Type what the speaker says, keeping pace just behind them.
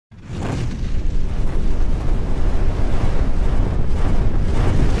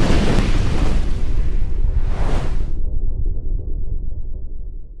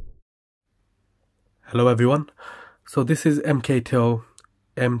Hello everyone, so this is Mktel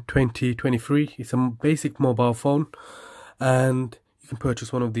M2023. It's a basic mobile phone and you can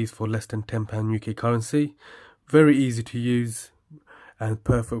purchase one of these for less than £10 UK currency. Very easy to use and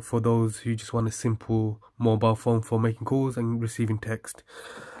perfect for those who just want a simple mobile phone for making calls and receiving text.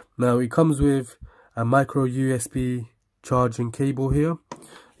 Now it comes with a micro USB charging cable here,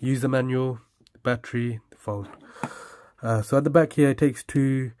 user manual, battery, the phone. So at the back here it takes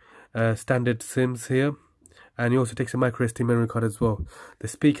two standard SIMs here, and he also takes a micro SD memory card as well. The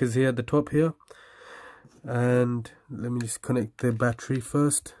speakers here at the top here, and let me just connect the battery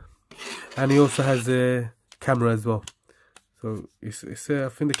first. And he also has a camera as well. So it's I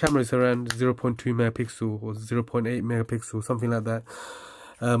think the camera is around 0.2 megapixel or 0.8 megapixel, something like that.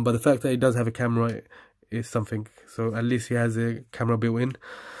 But the fact that he does have a camera is something. So at least he has a camera built in.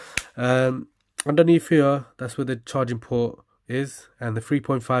 Underneath here, that's where the charging port is, and the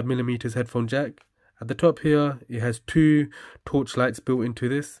 3.5mm headphone jack. At the top here it has two torch lights built into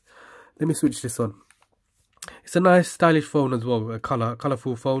this. Let me switch this on. It's a nice stylish phone as well, a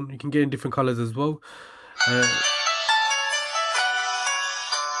colourful phone. You can get in different colours as well.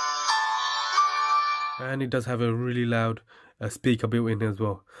 And it does have a really loud speaker built in as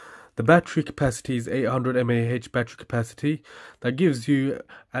well. The battery capacity is 800 mAh battery capacity. That gives you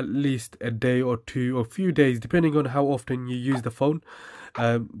at least a day or two or a few days depending on how often you use the phone.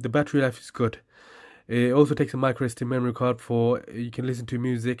 The battery life is good. It also takes a micro SD memory card for you can listen to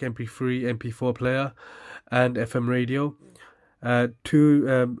music, MP3, MP4 player and FM radio.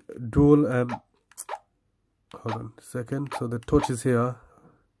 Two dual hold on a second. So the torches here,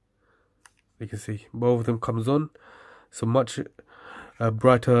 you can see both of them comes on. So much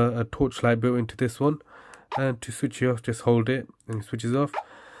brighter torch light built into this one, and to switch it off just hold it and it switches off.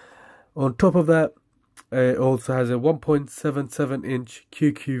 On top of that it also has a 1.77 inch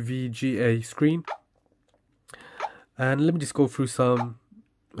QQVGA screen, and let me just go through some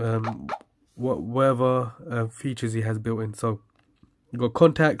whatever features he has built in. So you got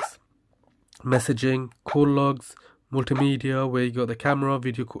contacts, messaging, call logs, multimedia where you got the camera,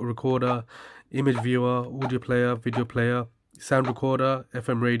 video recorder, image viewer, audio player, video player, sound recorder,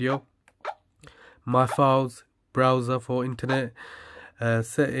 FM radio, my files, browser for internet,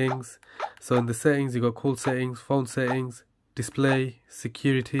 settings. So in the settings you got call settings, phone settings, display,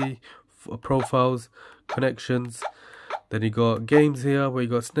 security, profiles, connections. Then you got games here where you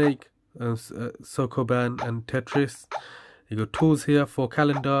got Snake, Sokoban and Tetris. You got tools here for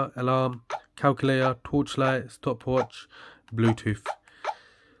calendar, alarm, calculator, torchlight, stopwatch, Bluetooth.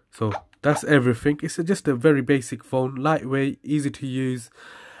 So that's everything. It's just a very basic phone, lightweight, easy to use,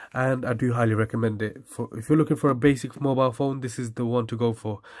 and I do highly recommend it. If you're looking for a basic mobile phone, this is the one to go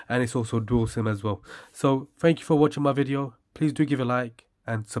for. And it's also dual SIM as well. So thank you for watching my video. Please do give a like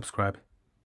and subscribe.